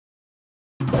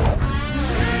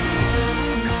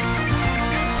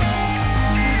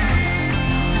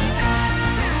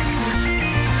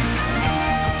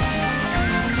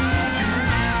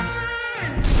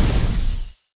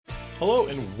Hello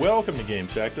and welcome to Game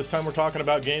Sack. This time we're talking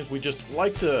about games we just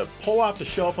like to pull off the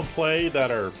shelf and play that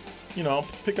are, you know,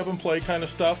 pick up and play kind of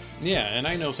stuff. Yeah, and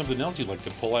I know something else you'd like to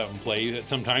pull out and play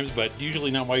sometimes, but usually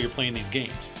not while you're playing these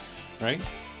games, right?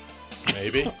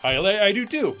 Maybe. I do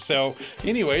too. So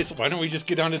anyways, why don't we just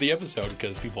get on to the episode,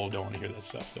 because people don't want to hear that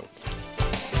stuff. So.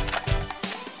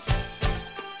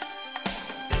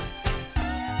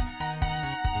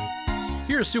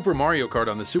 Here's Super Mario Kart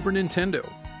on the Super Nintendo.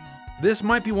 This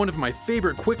might be one of my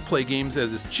favorite quick play games,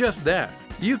 as it's just that.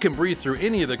 You can breeze through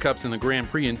any of the cups in the Grand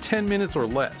Prix in 10 minutes or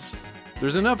less.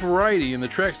 There's enough variety in the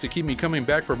tracks to keep me coming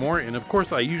back for more, and of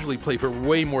course I usually play for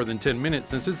way more than 10 minutes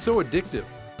since it's so addictive.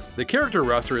 The character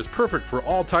roster is perfect for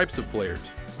all types of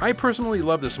players. I personally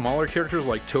love the smaller characters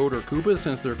like Toad or Koopa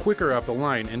since they're quicker off the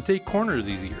line and take corners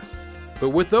easier. But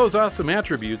with those awesome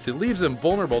attributes, it leaves them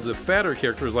vulnerable to fatter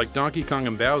characters like Donkey Kong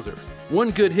and Bowser.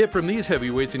 One good hit from these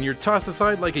heavyweights and you're tossed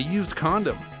aside like a used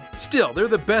condom. Still, they're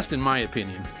the best in my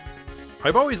opinion.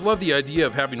 I've always loved the idea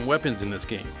of having weapons in this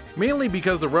game, mainly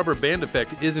because the rubber band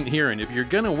effect isn't here, and if you're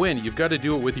gonna win, you've got to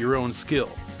do it with your own skill.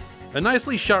 A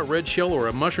nicely shot red shell or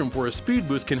a mushroom for a speed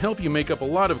boost can help you make up a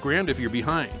lot of ground if you're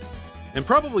behind. And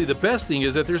probably the best thing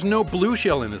is that there's no blue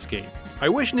shell in this game. I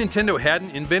wish Nintendo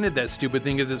hadn't invented that stupid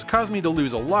thing, as it's caused me to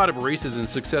lose a lot of races in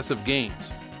successive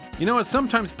games. You know, it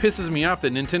sometimes pisses me off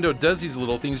that Nintendo does these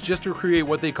little things just to create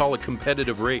what they call a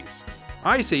competitive race.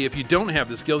 I say if you don't have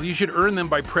the skills, you should earn them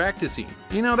by practicing.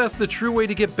 You know, that's the true way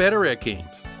to get better at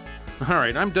games.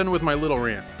 Alright, I'm done with my little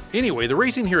rant. Anyway, the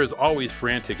racing here is always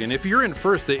frantic, and if you're in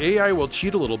first, the AI will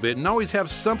cheat a little bit and always have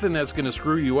something that's going to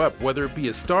screw you up, whether it be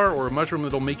a star or a mushroom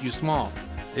that'll make you small.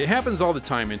 It happens all the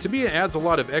time, and to me it adds a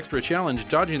lot of extra challenge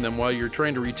dodging them while you're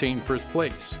trying to retain first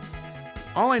place.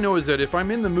 All I know is that if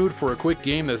I'm in the mood for a quick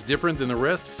game that's different than the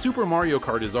rest, Super Mario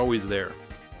Kart is always there.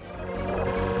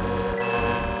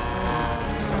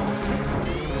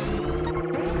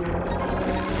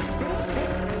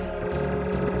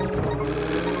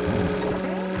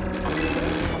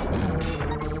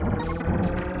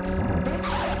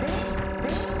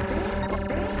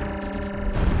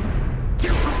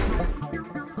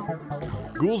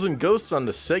 Ghouls and Ghosts on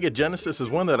the Sega Genesis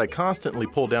is one that I constantly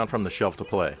pull down from the shelf to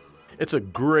play. It's a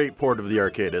great port of the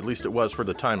arcade, at least it was for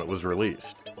the time it was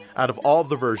released. Out of all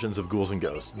the versions of Ghouls and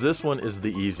Ghosts, this one is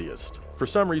the easiest. For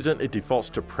some reason, it defaults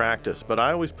to practice, but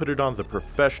I always put it on the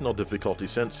professional difficulty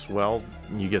since, well,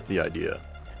 you get the idea.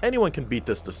 Anyone can beat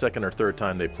this the second or third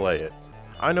time they play it.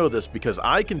 I know this because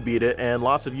I can beat it, and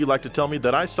lots of you like to tell me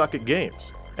that I suck at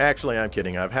games. Actually, I'm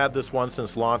kidding. I've had this one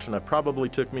since launch, and it probably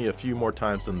took me a few more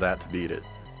times than that to beat it.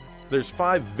 There's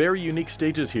 5 very unique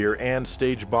stages here and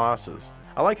stage bosses.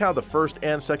 I like how the first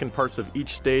and second parts of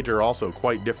each stage are also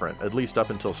quite different, at least up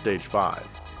until stage 5.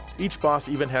 Each boss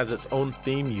even has its own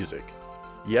theme music.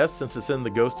 Yes, since it's in the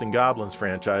Ghosts and Goblins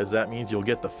franchise, that means you'll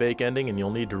get the fake ending and you'll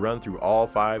need to run through all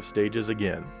 5 stages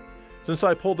again. Since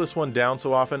I pulled this one down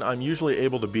so often, I'm usually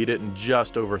able to beat it in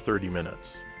just over 30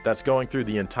 minutes. That's going through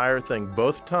the entire thing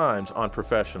both times on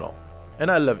professional. And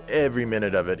I love every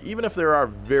minute of it, even if there are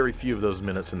very few of those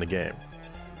minutes in the game.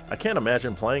 I can't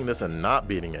imagine playing this and not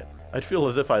beating it. I'd feel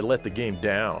as if I let the game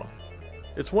down.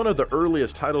 It's one of the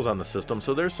earliest titles on the system,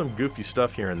 so there's some goofy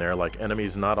stuff here and there, like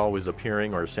enemies not always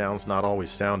appearing or sounds not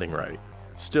always sounding right.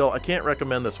 Still, I can't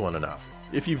recommend this one enough.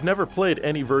 If you've never played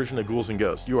any version of Ghouls and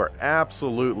Ghosts, you are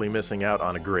absolutely missing out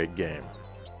on a great game.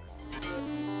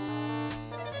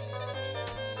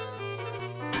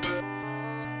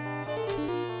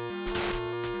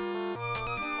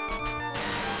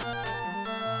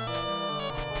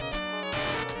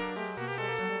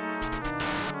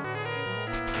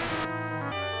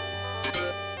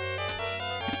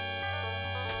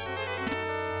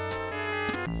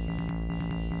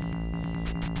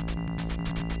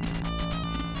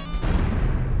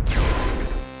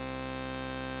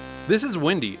 This is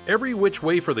Wendy, Every Which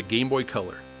Way for the Game Boy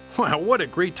Color. Wow, what a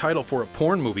great title for a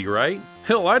porn movie, right?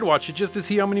 Hell, I'd watch it just to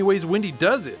see how many ways Wendy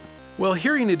does it. Well,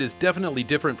 hearing it is definitely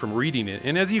different from reading it,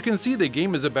 and as you can see, the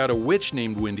game is about a witch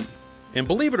named Wendy. And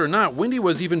believe it or not, Wendy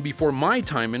was even before my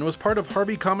time and was part of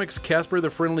Harvey Comics' Casper the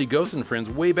Friendly Ghost and Friends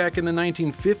way back in the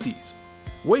 1950s.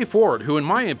 WayForward, who in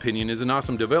my opinion is an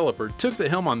awesome developer, took the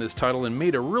helm on this title and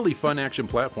made a really fun action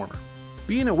platformer.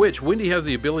 Being a witch, Wendy has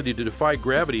the ability to defy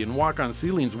gravity and walk on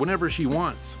ceilings whenever she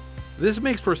wants. This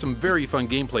makes for some very fun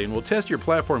gameplay and will test your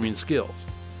platforming skills.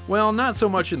 Well, not so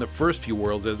much in the first few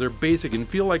worlds, as they're basic and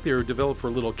feel like they were developed for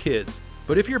little kids.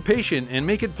 But if you're patient and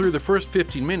make it through the first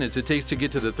 15 minutes it takes to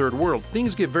get to the third world,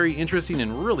 things get very interesting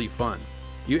and really fun.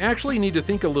 You actually need to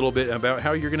think a little bit about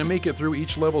how you're going to make it through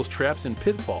each level's traps and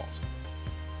pitfalls.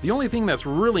 The only thing that's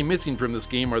really missing from this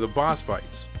game are the boss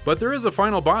fights. But there is a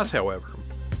final boss, however.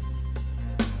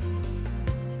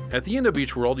 At the end of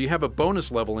each world, you have a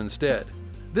bonus level instead.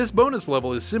 This bonus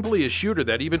level is simply a shooter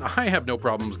that even I have no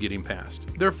problems getting past.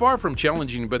 They're far from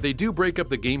challenging, but they do break up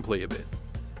the gameplay a bit.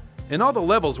 In all the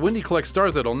levels, Wendy collects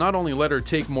stars that'll not only let her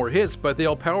take more hits, but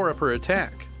they'll power up her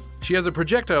attack. She has a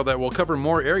projectile that will cover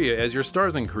more area as your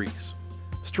stars increase.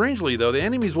 Strangely though, the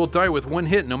enemies will die with one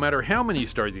hit no matter how many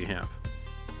stars you have.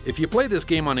 If you play this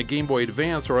game on a Game Boy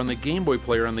Advance or on the Game Boy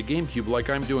player on the GameCube like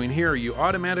I'm doing here, you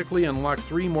automatically unlock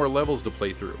 3 more levels to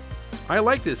play through. I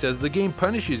like this as the game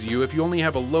punishes you if you only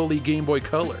have a lowly Game Boy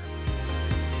Color.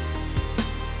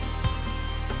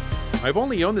 I've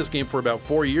only owned this game for about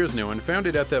 4 years now and found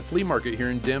it at that flea market here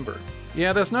in Denver.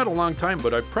 Yeah, that's not a long time,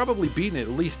 but I've probably beaten it at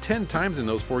least 10 times in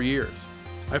those 4 years.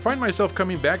 I find myself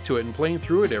coming back to it and playing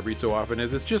through it every so often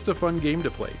as it's just a fun game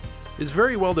to play. It's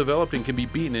very well developed and can be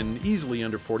beaten in easily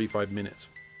under 45 minutes.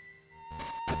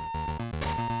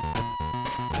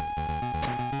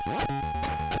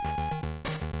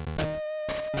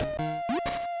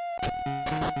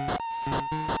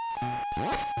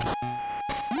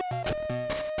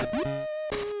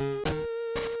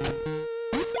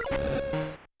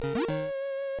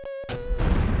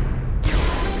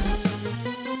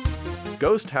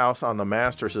 Ghost House on the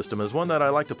Master System is one that I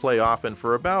like to play often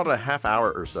for about a half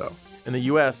hour or so. In the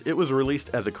US, it was released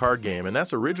as a card game, and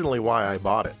that's originally why I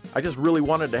bought it. I just really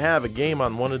wanted to have a game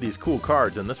on one of these cool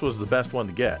cards, and this was the best one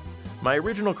to get. My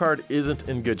original card isn't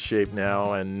in good shape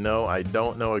now, and no, I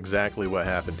don't know exactly what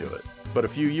happened to it. But a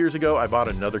few years ago, I bought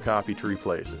another copy to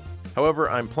replace it.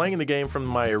 However, I'm playing the game from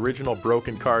my original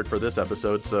broken card for this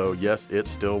episode, so yes, it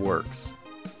still works.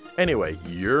 Anyway,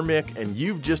 you're Mick, and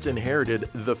you've just inherited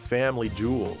the family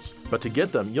jewels. But to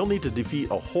get them, you'll need to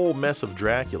defeat a whole mess of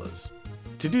Draculas.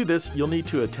 To do this, you'll need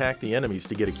to attack the enemies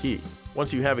to get a key.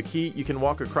 Once you have a key, you can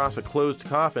walk across a closed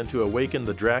coffin to awaken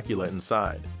the Dracula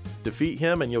inside. Defeat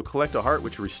him and you'll collect a heart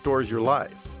which restores your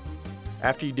life.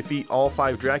 After you defeat all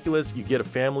 5 Draculas, you get a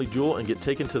family jewel and get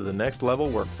taken to the next level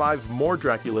where 5 more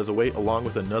Draculas await along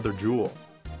with another jewel.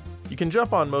 You can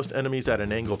jump on most enemies at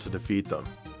an angle to defeat them.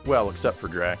 Well, except for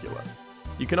Dracula.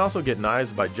 You can also get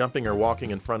knives by jumping or walking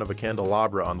in front of a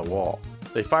candelabra on the wall.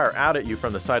 They fire out at you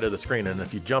from the side of the screen, and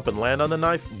if you jump and land on the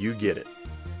knife, you get it.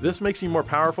 This makes you more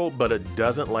powerful, but it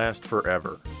doesn't last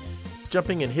forever.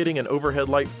 Jumping and hitting an overhead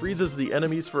light freezes the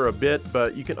enemies for a bit,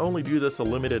 but you can only do this a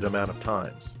limited amount of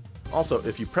times. Also,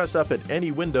 if you press up at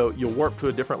any window, you'll warp to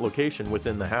a different location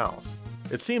within the house.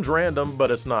 It seems random,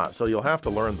 but it's not, so you'll have to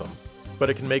learn them. But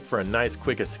it can make for a nice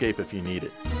quick escape if you need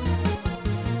it.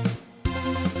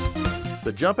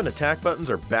 The jump and attack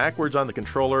buttons are backwards on the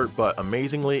controller, but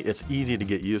amazingly, it's easy to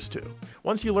get used to.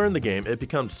 Once you learn the game, it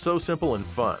becomes so simple and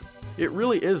fun. It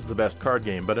really is the best card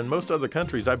game, but in most other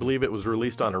countries, I believe it was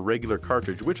released on a regular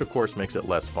cartridge, which of course makes it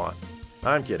less fun.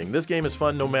 I'm kidding, this game is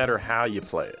fun no matter how you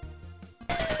play it.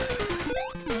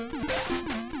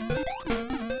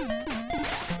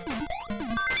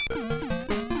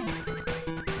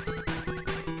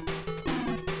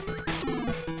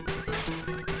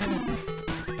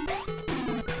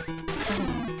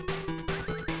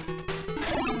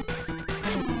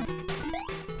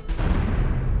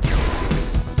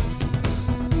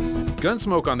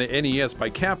 Gunsmoke on the NES by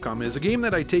Capcom is a game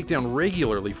that I take down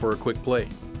regularly for a quick play.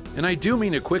 And I do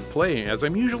mean a quick play, as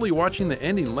I'm usually watching the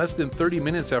ending less than 30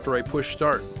 minutes after I push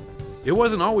start. It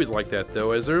wasn't always like that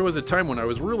though, as there was a time when I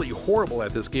was really horrible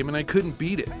at this game and I couldn't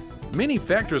beat it. Many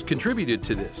factors contributed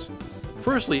to this.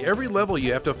 Firstly, every level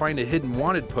you have to find a hidden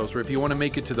wanted poster if you want to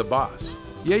make it to the boss.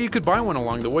 Yeah, you could buy one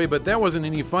along the way, but that wasn't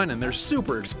any fun and they're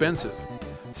super expensive.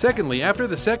 Secondly, after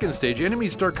the second stage,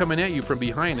 enemies start coming at you from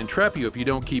behind and trap you if you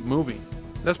don't keep moving.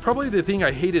 That's probably the thing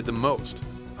I hated the most.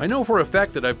 I know for a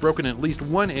fact that I've broken at least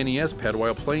one NES pad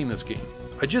while playing this game.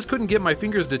 I just couldn't get my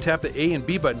fingers to tap the A and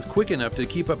B buttons quick enough to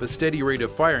keep up a steady rate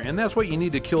of fire, and that's what you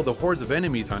need to kill the hordes of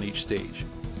enemies on each stage.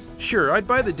 Sure, I'd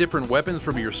buy the different weapons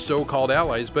from your so-called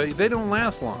allies, but they don't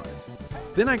last long.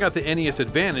 Then I got the NES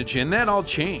Advantage, and that all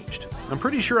changed. I'm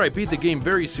pretty sure I beat the game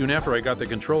very soon after I got the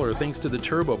controller thanks to the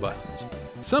turbo buttons.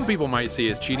 Some people might say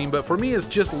it's cheating, but for me it's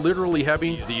just literally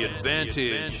having the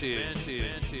advantage.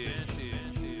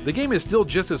 The game is still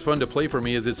just as fun to play for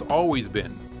me as it's always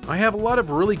been. I have a lot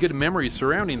of really good memories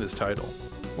surrounding this title.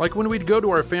 Like when we'd go to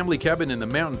our family cabin in the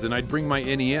mountains and I'd bring my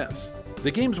NES.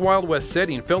 The game's Wild West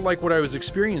setting felt like what I was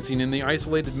experiencing in the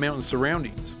isolated mountain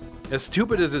surroundings. As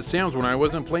stupid as it sounds, when I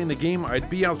wasn't playing the game, I'd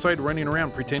be outside running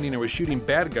around pretending I was shooting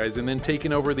bad guys and then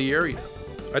taking over the area.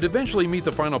 I'd eventually meet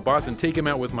the final boss and take him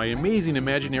out with my amazing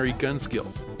imaginary gun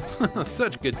skills.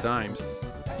 Such good times.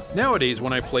 Nowadays,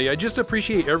 when I play, I just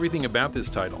appreciate everything about this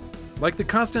title. like the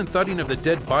constant thudding of the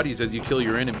dead bodies as you kill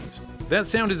your enemies. That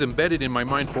sound is embedded in my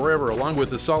mind forever, along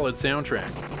with a solid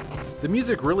soundtrack. The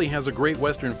music really has a great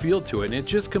western feel to it, and it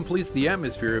just completes the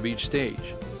atmosphere of each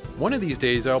stage. One of these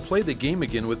days I'll play the game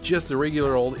again with just the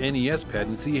regular old NES pad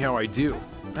and see how I do.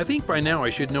 I think by now I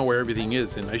should know where everything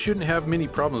is, and I shouldn't have many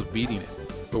problems beating it,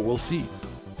 but we'll see.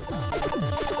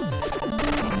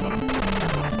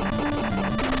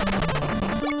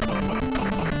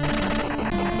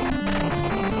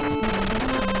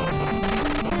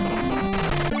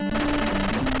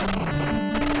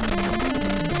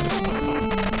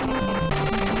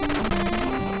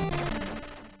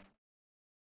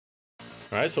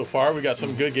 All right, so far we got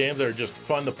some good games that are just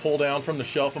fun to pull down from the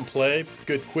shelf and play.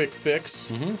 Good quick fix.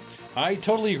 I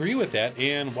totally agree with that,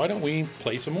 and why don't we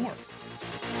play some more?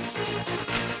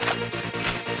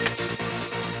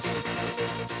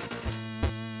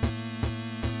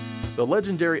 The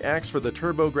legendary axe for the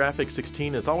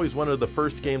TurboGrafx-16 is always one of the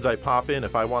first games I pop in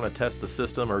if I want to test the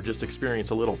system or just experience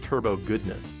a little turbo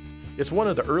goodness. It's one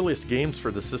of the earliest games for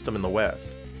the system in the West.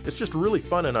 It's just really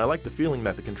fun, and I like the feeling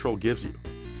that the control gives you.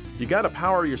 You gotta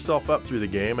power yourself up through the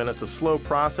game, and it's a slow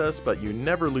process, but you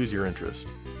never lose your interest.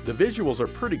 The visuals are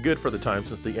pretty good for the time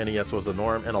since the NES was the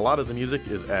norm, and a lot of the music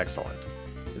is excellent.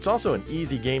 It's also an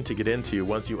easy game to get into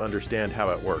once you understand how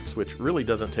it works, which really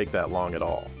doesn't take that long at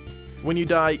all. When you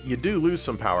die, you do lose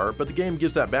some power, but the game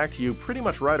gives that back to you pretty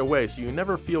much right away, so you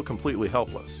never feel completely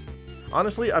helpless.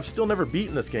 Honestly, I've still never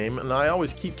beaten this game, and I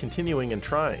always keep continuing and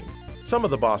trying. Some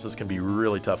of the bosses can be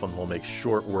really tough and will make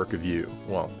short work of you.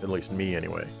 Well, at least me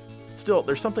anyway. Still,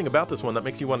 there's something about this one that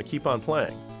makes you want to keep on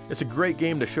playing. It's a great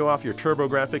game to show off your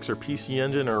TurboGrafx or PC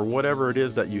Engine or whatever it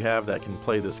is that you have that can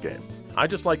play this game. I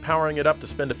just like powering it up to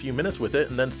spend a few minutes with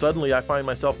it, and then suddenly I find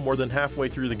myself more than halfway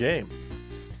through the game.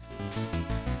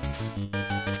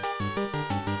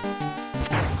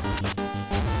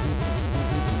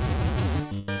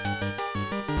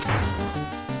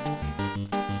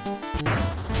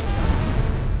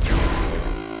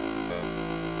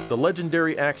 The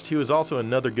legendary Axe 2 is also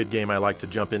another good game I like to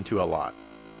jump into a lot.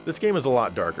 This game is a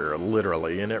lot darker,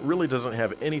 literally, and it really doesn't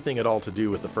have anything at all to do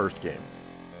with the first game.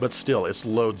 But still, it's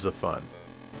loads of fun.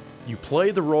 You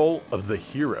play the role of the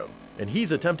hero, and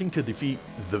he's attempting to defeat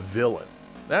the villain.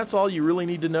 That's all you really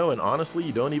need to know, and honestly,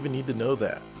 you don't even need to know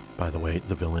that. By the way,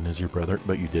 the villain is your brother,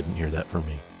 but you didn't hear that from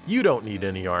me. You don't need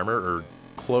any armor, or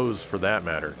clothes for that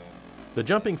matter. The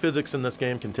jumping physics in this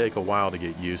game can take a while to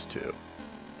get used to.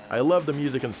 I love the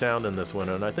music and sound in this one,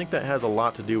 and I think that has a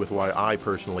lot to do with why I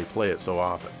personally play it so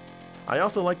often. I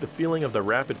also like the feeling of the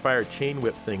rapid-fire chain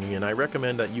whip thingy, and I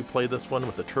recommend that you play this one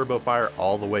with the turbo fire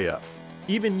all the way up.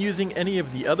 Even using any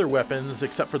of the other weapons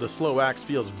except for the slow axe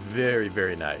feels very,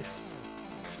 very nice.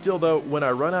 Still though, when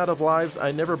I run out of lives,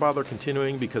 I never bother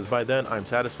continuing because by then I'm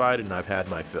satisfied and I've had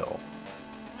my fill.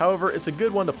 However, it's a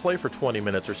good one to play for 20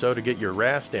 minutes or so to get your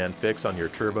RAS stand fix on your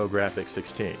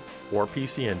TurboGrafx-16, or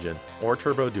PC Engine, or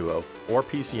Turbo Duo, or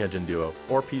PC Engine Duo,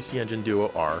 or PC Engine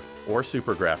Duo R, or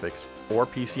Super Graphics, or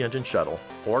PC Engine Shuttle,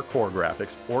 or Core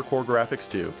Graphics, or Core Graphics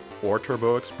 2, or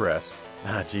Turbo Express.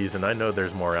 Geez, and I know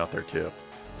there's more out there too.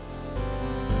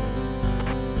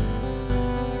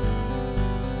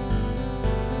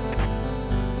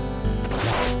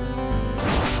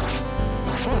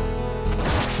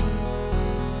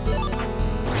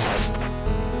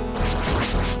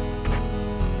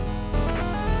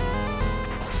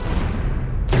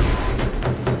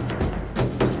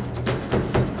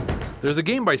 There's a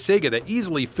game by Sega that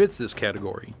easily fits this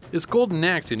category. It's Golden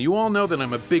Axe, and you all know that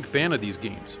I'm a big fan of these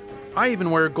games. I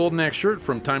even wear a Golden Axe shirt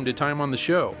from time to time on the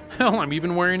show. Hell, I'm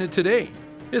even wearing it today.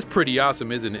 It's pretty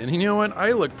awesome, isn't it? And you know what?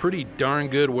 I look pretty darn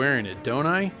good wearing it, don't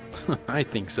I? I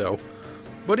think so.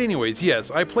 But anyways,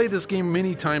 yes, I play this game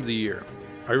many times a year.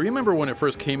 I remember when it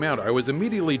first came out, I was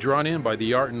immediately drawn in by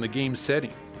the art and the game's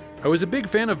setting. I was a big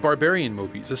fan of barbarian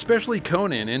movies, especially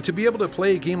Conan, and to be able to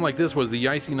play a game like this was the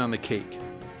icing on the cake.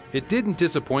 It didn't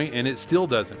disappoint, and it still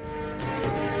doesn't.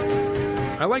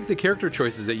 I like the character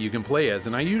choices that you can play as,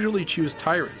 and I usually choose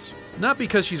Tyrus. Not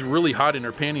because she's really hot in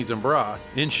her panties and bra,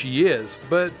 and she is,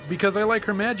 but because I like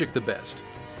her magic the best.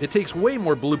 It takes way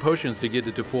more blue potions to get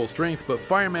it to full strength, but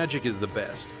fire magic is the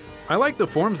best. I like the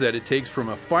forms that it takes, from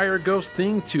a fire ghost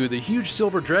thing to the huge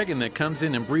silver dragon that comes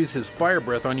in and breathes his fire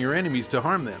breath on your enemies to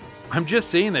harm them. I'm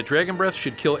just saying that dragon breath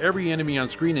should kill every enemy on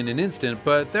screen in an instant,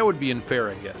 but that would be unfair,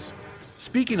 I guess.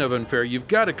 Speaking of unfair, you've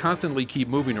got to constantly keep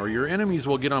moving or your enemies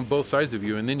will get on both sides of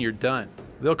you and then you're done.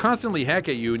 They'll constantly hack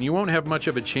at you and you won't have much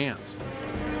of a chance.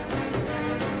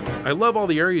 I love all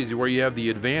the areas where you have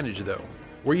the advantage though,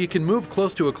 where you can move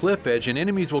close to a cliff edge and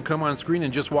enemies will come on screen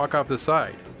and just walk off the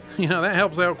side. You know, that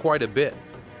helps out quite a bit.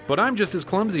 but I'm just as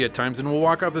clumsy at times and will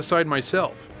walk off the side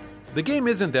myself. The game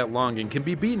isn't that long and can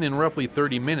be beaten in roughly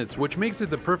 30 minutes, which makes it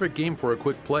the perfect game for a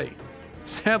quick play.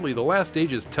 Sadly, the last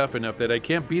stage is tough enough that I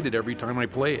can't beat it every time I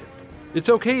play it. It's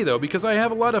okay though, because I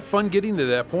have a lot of fun getting to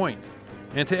that point.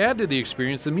 And to add to the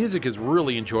experience, the music is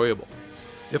really enjoyable.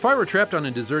 If I were trapped on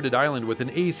a deserted island with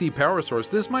an AC power source,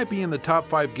 this might be in the top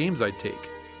 5 games I'd take.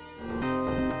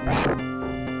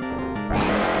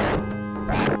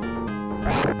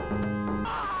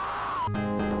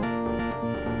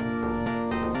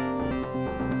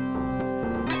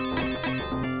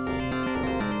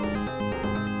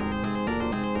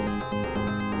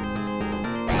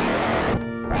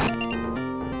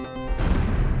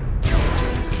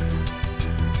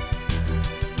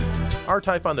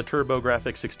 R-Type on the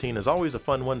TurboGrafx 16 is always a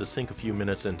fun one to sink a few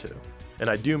minutes into. And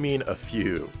I do mean a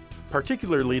few.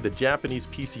 Particularly the Japanese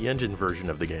PC Engine version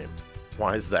of the game.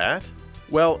 Why is that?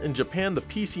 Well, in Japan, the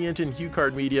PC Engine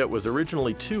HuCard media was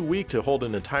originally too weak to hold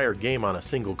an entire game on a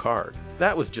single card.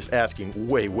 That was just asking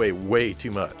way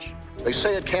too much. They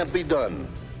say it can't be done,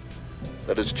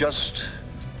 that it's just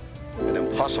an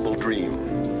impossible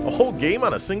dream. A whole game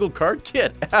on a single card?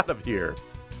 Get out of here!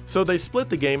 So they split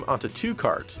the game onto 2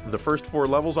 cards, the first 4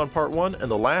 levels on Part 1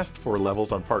 and the last 4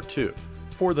 levels on Part 2.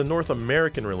 For the North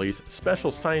American release,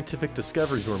 special scientific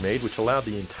discoveries were made which allowed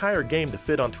the entire game to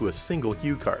fit onto a single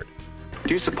HuCard.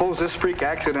 Do you suppose this freak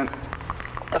accident?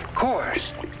 Of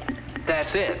course.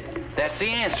 That's it. That's the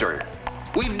answer.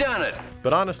 We've done it.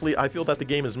 But honestly, I feel that the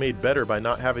game is made better by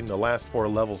not having the last 4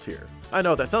 levels here. I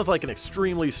know that sounds like an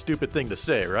extremely stupid thing to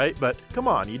say, right? But come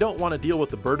on, you don't want to deal with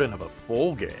the burden of a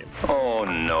full game. Oh,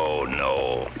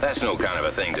 no. That's no kind of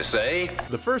a thing to say.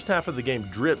 The first half of the game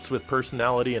drips with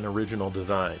personality and original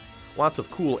design. Lots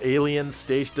of cool aliens,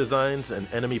 stage designs, and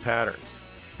enemy patterns.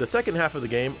 The second half of the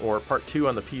game, or Part 2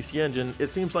 on the PC Engine, it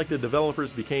seems like the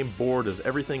developers became bored as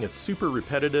everything is super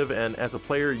repetitive, and as a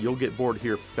player, you'll get bored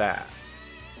here fast.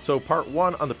 So Part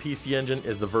 1 on the PC Engine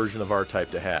is the version of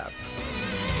R-Type to have.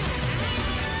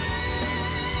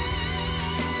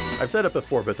 I've said it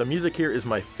before, but the music here is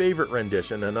my favorite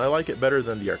rendition, and I like it better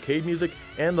than the arcade music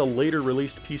and the later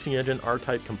released PC Engine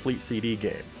R-Type Complete CD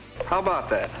game. How about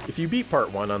that? If you beat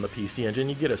Part 1 on the PC Engine,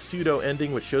 you get a pseudo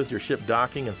ending which shows your ship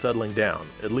docking and settling down,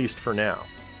 at least for now.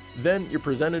 Then you're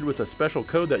presented with a special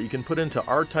code that you can put into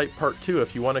R-Type Part 2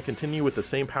 if you want to continue with the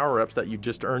same power-ups that you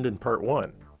just earned in Part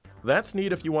 1. That's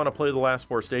neat if you want to play the last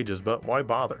 4 stages, but why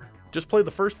bother? Just play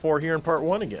the first 4 here in Part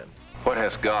 1 again. What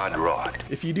has God wrought?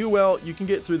 If you do well, you can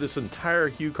get through this entire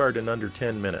HuCard in under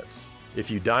 10 minutes. If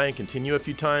you die and continue a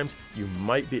few times, you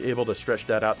might be able to stretch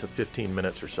that out to 15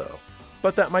 minutes or so.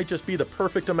 But that might just be the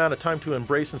perfect amount of time to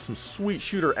embrace in some sweet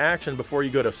shooter action before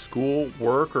you go to school,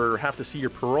 work, or have to see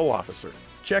your parole officer.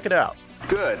 Check it out.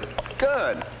 Good.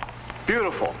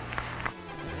 Beautiful.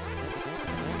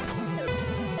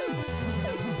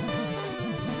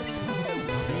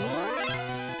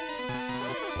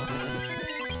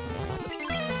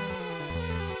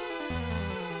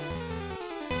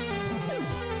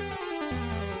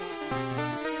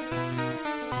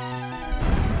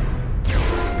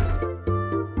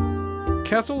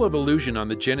 Castle of Illusion on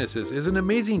the Genesis is an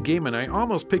amazing game and I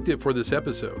almost picked it for this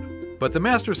episode. But the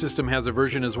Master System has a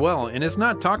version as well and it's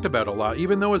not talked about a lot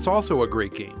even though it's also a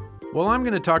great game. Well, I'm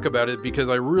going to talk about it because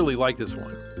I really like this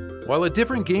one. While a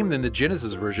different game than the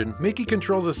Genesis version, Mickey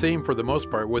controls the same for the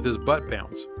most part with his butt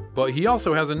bounce. But he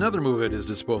also has another move at his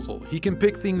disposal. He can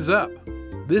pick things up.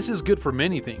 This is good for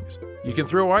many things. You can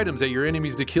throw items at your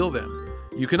enemies to kill them.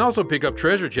 You can also pick up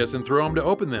treasure chests and throw them to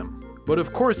open them. But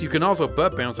of course you can also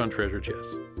butt bounce on treasure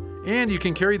chests. And you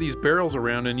can carry these barrels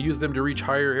around and use them to reach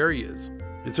higher areas.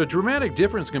 It's a dramatic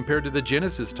difference compared to the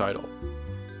Genesis title.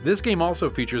 This game also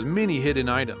features many hidden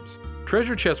items.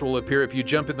 Treasure chests will appear if you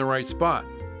jump in the right spot.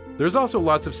 There's also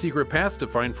lots of secret paths to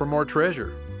find for more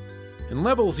treasure. And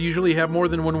levels usually have more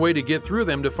than one way to get through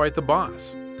them to fight the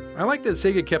boss. I like that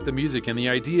Sega kept the music and the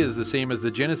idea is the same as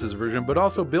the Genesis version but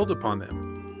also built upon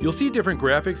them. You'll see different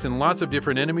graphics and lots of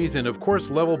different enemies and of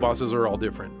course level bosses are all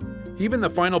different. Even the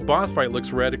final boss fight looks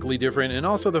radically different and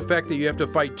also the fact that you have to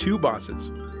fight 2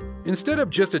 bosses. Instead of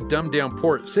just a dumbed down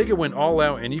port, Sega went all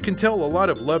out and you can tell a lot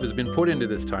of love has been put into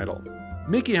this title.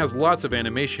 Mickey has lots of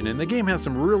animation and the game has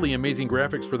some really amazing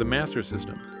graphics for the Master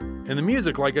System. And the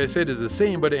music, like I said, is the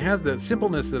same but it has that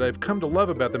simpleness that I've come to love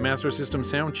about the Master System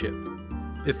sound chip.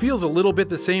 It feels a little bit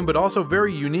the same but also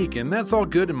very unique and that's all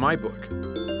good in my book.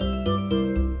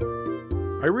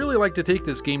 I really like to take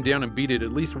this game down and beat it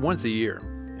at least once a year.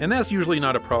 And that's usually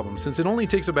not a problem since it only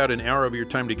takes about an hour of your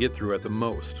time to get through at the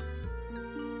most.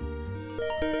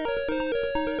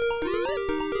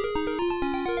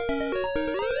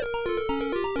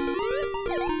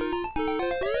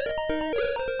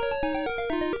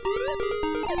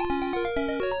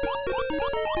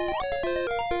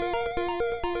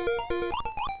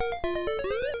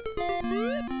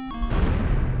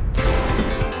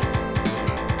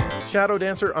 Shadow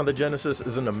Dancer on the Genesis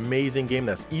is an amazing game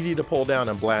that's easy to pull down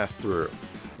and blast through.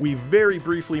 We very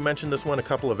briefly mentioned this one a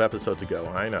couple of episodes ago,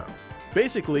 I know.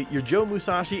 Basically, you're Joe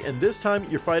Musashi and this time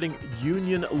you're fighting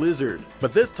Union Lizard,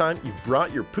 but this time you've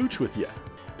brought your pooch with you.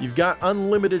 You've got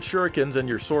unlimited shurikens and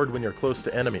your sword when you're close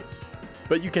to enemies.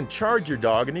 But you can charge your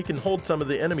dog and he can hold some of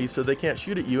the enemies so they can't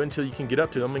shoot at you until you can get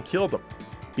up to them and kill them.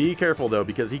 Be careful though,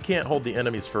 because he can't hold the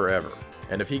enemies forever.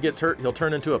 And if he gets hurt, he'll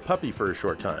turn into a puppy for a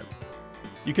short time.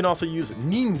 You can also use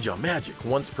ninja magic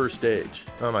once per stage.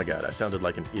 Oh my god, I sounded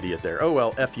like an idiot there. Oh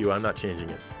well, F you, I'm not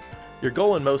changing it. Your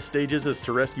goal in most stages is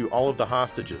to rescue all of the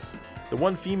hostages. The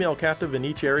one female captive in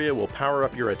each area will power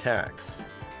up your attacks.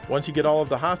 Once you get all of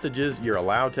the hostages, you're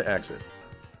allowed to exit.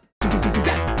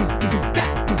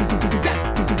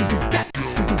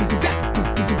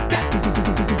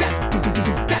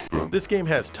 This game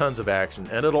has tons of action,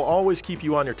 and it'll always keep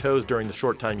you on your toes during the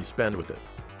short time you spend with it.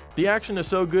 The action is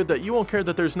so good that you won't care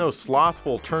that there's no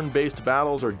slothful turn-based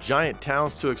battles or giant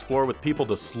towns to explore with people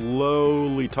to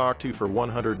slowly talk to for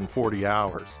 140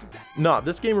 hours. Nah,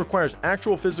 this game requires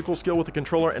actual physical skill with a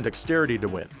controller and dexterity to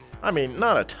win. I mean,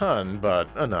 not a ton, but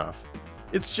enough.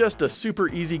 It's just a super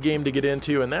easy game to get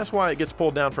into, and that's why it gets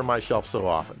pulled down from my shelf so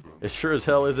often. It sure as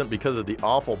hell isn't because of the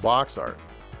awful box art.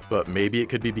 But maybe it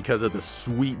could be because of the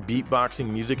sweet beatboxing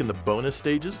music in the bonus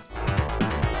stages?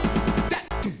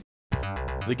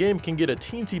 The game can get a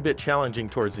teensy bit challenging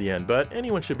towards the end, but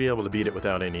anyone should be able to beat it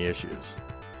without any issues.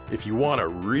 If you want a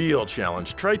real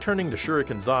challenge, try turning the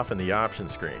shurikens off in the option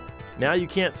screen. Now you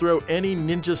can't throw any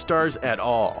ninja stars at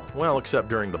all, well, except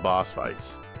during the boss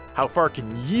fights. How far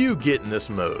can you get in this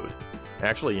mode?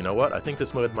 Actually, you know what? I think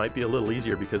this mode might be a little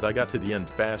easier because I got to the end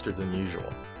faster than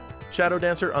usual. Shadow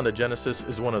Dancer on the Genesis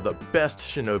is one of the best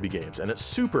Shinobi games, and it's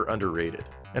super underrated.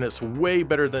 And it's way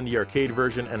better than the arcade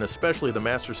version and especially the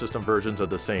Master System versions of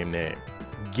the same name.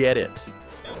 Get it!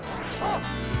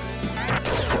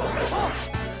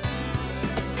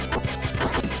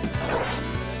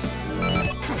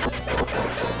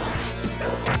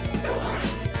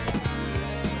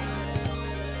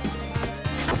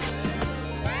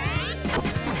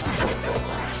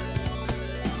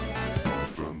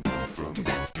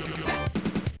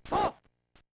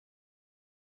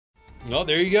 Well,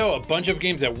 there you go. A bunch of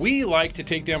games that we like to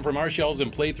take down from our shelves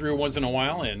and play through once in a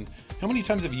while. And how many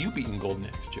times have you beaten Golden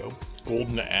Axe, Joe?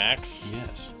 Golden Axe?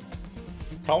 Yes.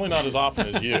 Probably not as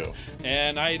often as you.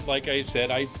 And like I said,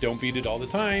 I don't beat it all the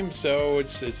time, so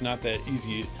it's not that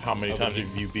easy. How many times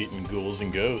have you beaten Ghouls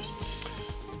and Ghosts?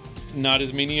 Not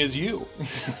as many as you.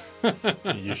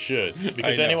 You should,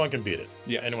 because anyone can beat it.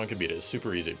 Yeah. Anyone can beat it. It's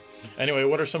super easy. Anyway,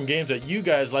 what are some games that you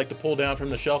guys like to pull down from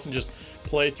the shelf and just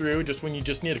play through just when you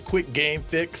just need a quick game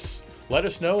fix? Let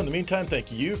us know. In the meantime,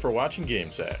 thank you for watching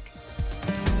GameSack.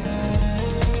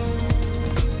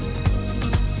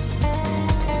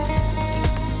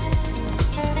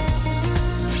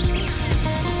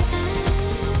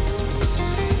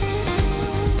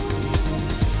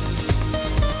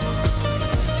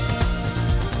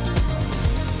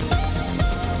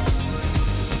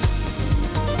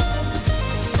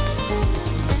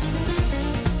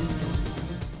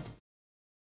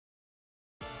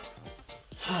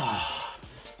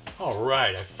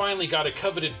 Alright, I finally got a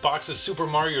coveted box of Super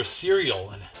Mario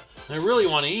cereal, and I really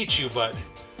want to eat you, but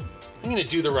I'm gonna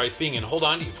do the right thing and hold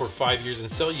on to you for 5 years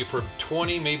and sell you for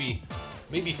 20, maybe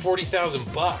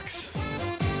 40,000 bucks.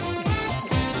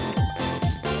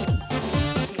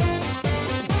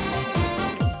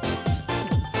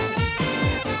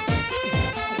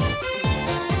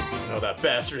 Oh, that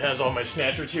bastard has all my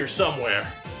snatchers here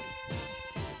somewhere.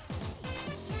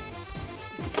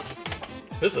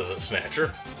 This is a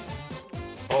snatcher.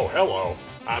 Oh, hello.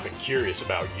 I've been curious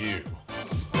about you.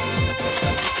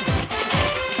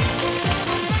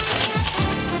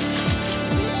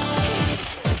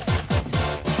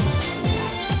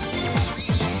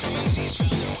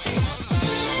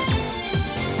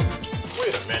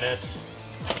 Wait a minute.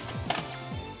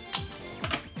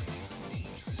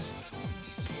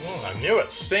 I knew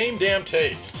it. Same damn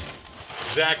taste.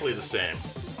 Exactly the same.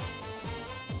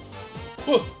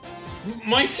 Whoa,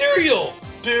 my cereal!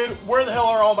 Dude, where the hell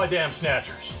are all my damn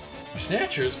snatchers?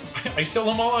 Snatchers? I sell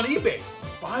them all on eBay.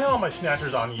 Buy all my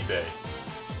snatchers on eBay.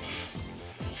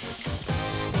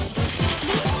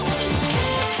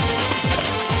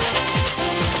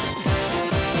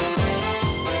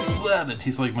 Wow, that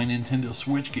tastes like my Nintendo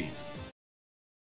Switch games.